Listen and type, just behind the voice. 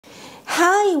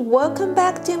Hi, welcome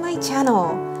back to my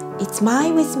channel. It's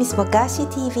my with Miss Wagashi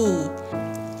TV.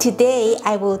 Today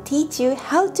I will teach you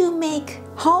how to make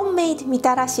homemade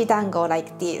Mitarashi Dango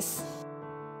like this.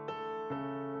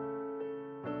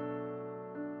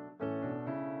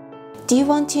 Do you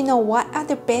want to know what are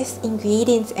the best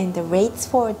ingredients and the rates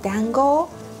for dango?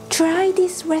 Try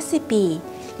this recipe.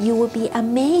 You will be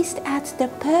amazed at the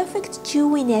perfect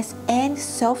chewiness and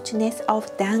softness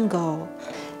of dango.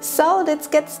 So let's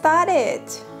get started.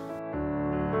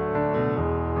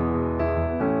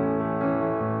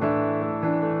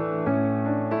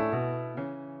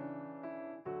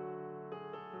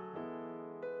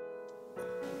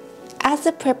 As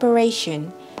a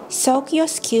preparation, soak your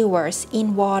skewers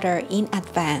in water in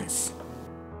advance.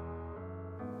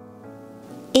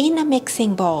 In a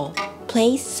mixing bowl,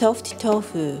 place soft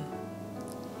tofu.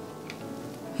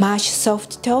 Mash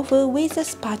soft tofu with a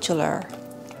spatula.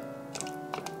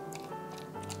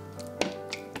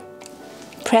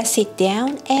 Press it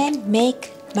down and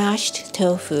make mashed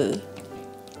tofu.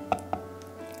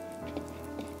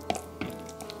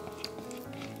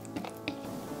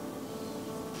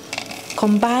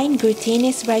 Combine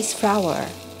glutinous rice flour.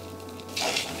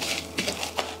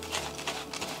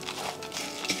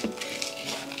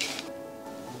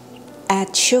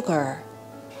 Add sugar.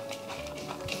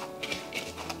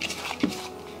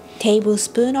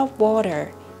 Tablespoon of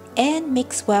water and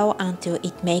mix well until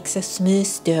it makes a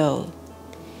smooth dough.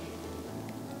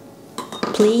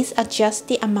 Please adjust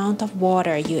the amount of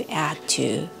water you add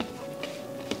to.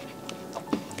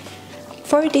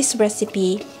 For this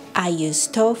recipe, I use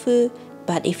tofu,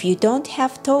 but if you don't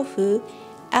have tofu,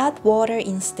 add water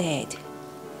instead.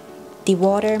 The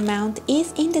water amount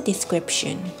is in the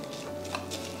description.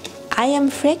 I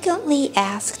am frequently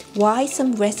asked why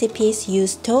some recipes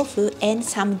use tofu and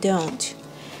some don't.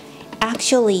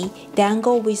 Actually,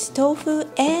 dango with tofu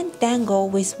and dango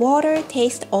with water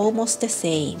taste almost the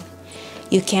same.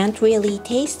 You can't really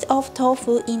taste of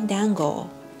tofu in dango.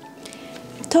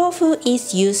 Tofu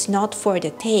is used not for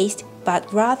the taste,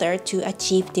 but rather to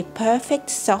achieve the perfect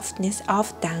softness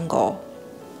of dango.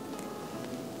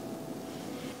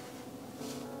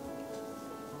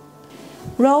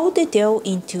 Roll the dough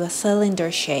into a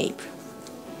cylinder shape.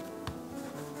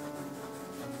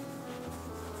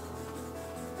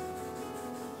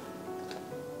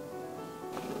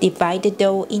 Divide the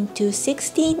dough into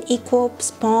 16 equal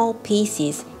small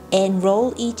pieces and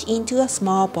roll each into a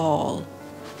small ball.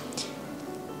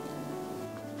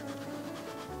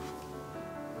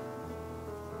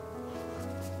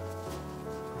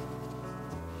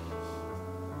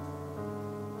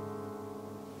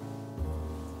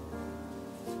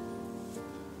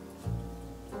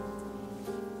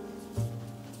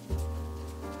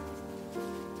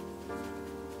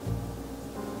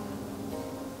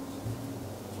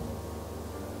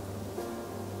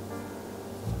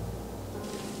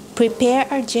 Prepare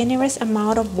a generous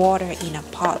amount of water in a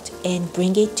pot and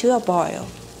bring it to a boil.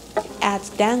 Add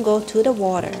dango to the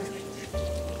water.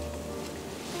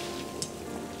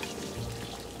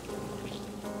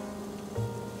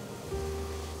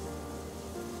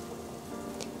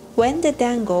 When the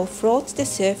dango floats the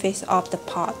surface of the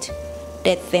pot,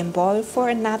 let them boil for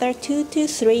another 2 to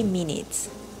 3 minutes.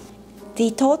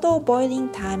 The total boiling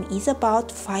time is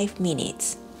about 5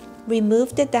 minutes.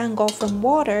 Remove the dango from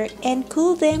water and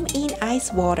cool them in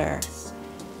ice water.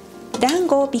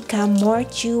 Dango become more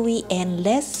chewy and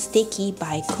less sticky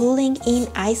by cooling in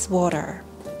ice water.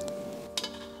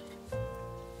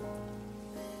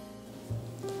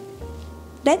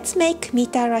 Let's make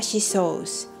mitarashi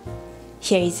sauce.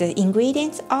 Here is the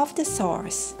ingredients of the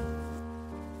sauce.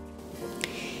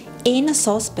 In a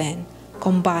saucepan,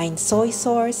 combine soy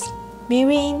sauce,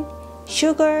 mirin,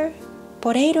 sugar,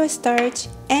 potato starch,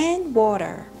 and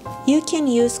water. You can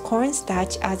use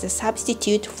cornstarch as a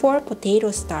substitute for potato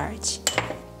starch.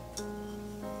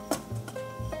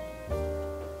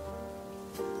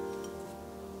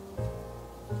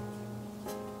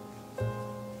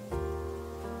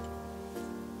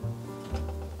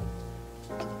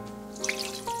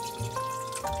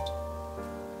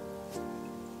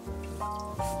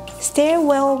 Stir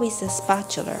well with a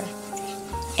spatula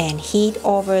and heat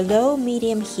over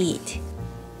low-medium heat.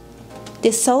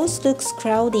 The sauce looks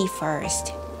cloudy first.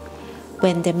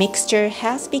 When the mixture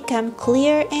has become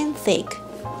clear and thick,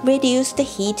 reduce the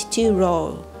heat to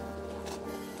roll.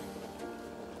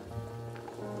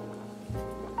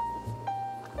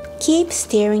 Keep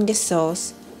stirring the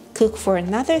sauce, cook for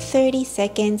another 30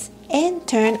 seconds, and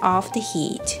turn off the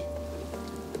heat.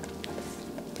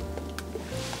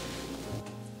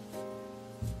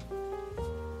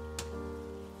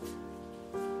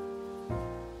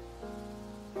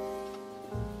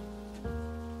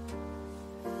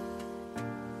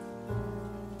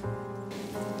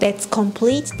 Let's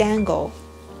complete dango.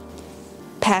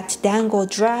 Pat dango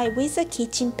dry with a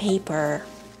kitchen paper.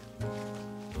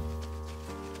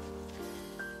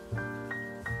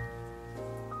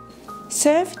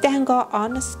 Serve dango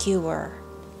on a skewer.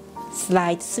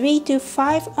 Slide 3 to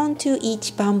 5 onto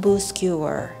each bamboo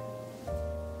skewer.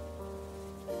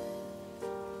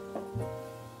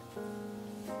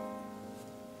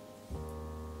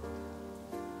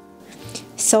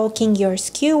 Soaking your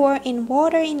skewer in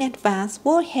water in advance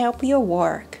will help your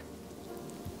work.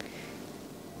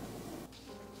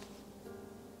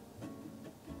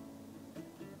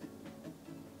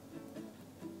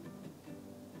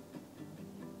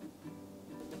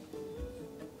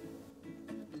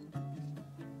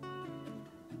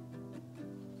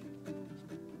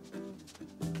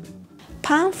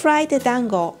 Pan-fry the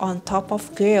dango on top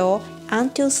of grill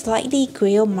until slightly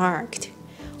grill marked,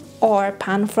 or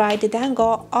pan-fry the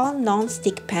dango on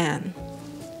non-stick pan.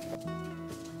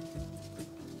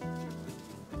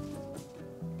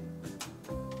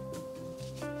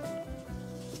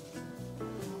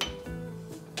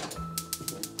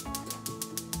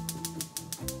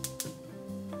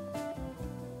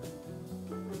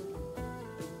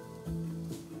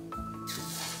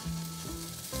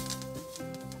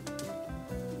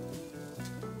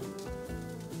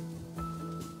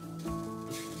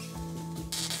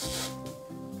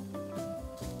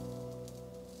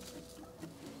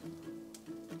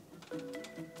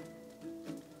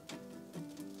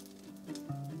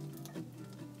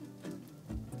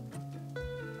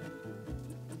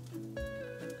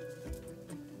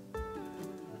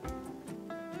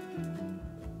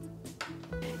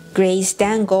 Glazed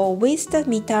dango with the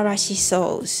Mitarashi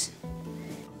sauce.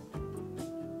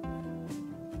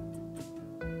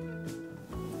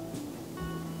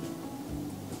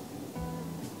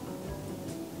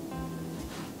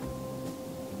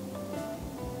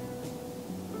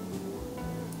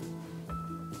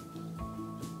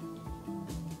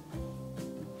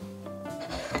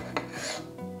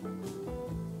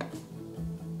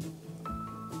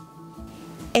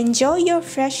 Enjoy your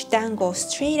fresh dango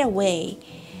straight away.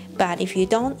 But if you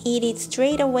don't eat it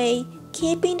straight away,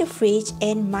 keep in the fridge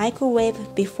and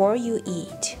microwave before you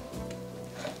eat.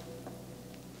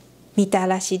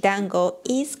 Mitarashi Dango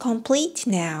is complete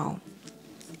now.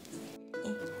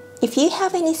 If you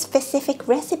have any specific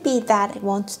recipe that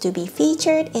wants to be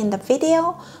featured in the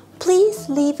video, please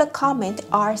leave a comment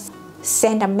or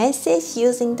send a message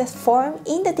using the form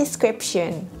in the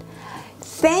description.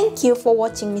 Thank you for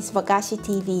watching Miss Wagashi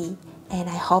TV. And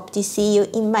I hope to see you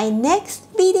in my next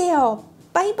video.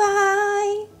 Bye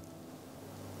bye!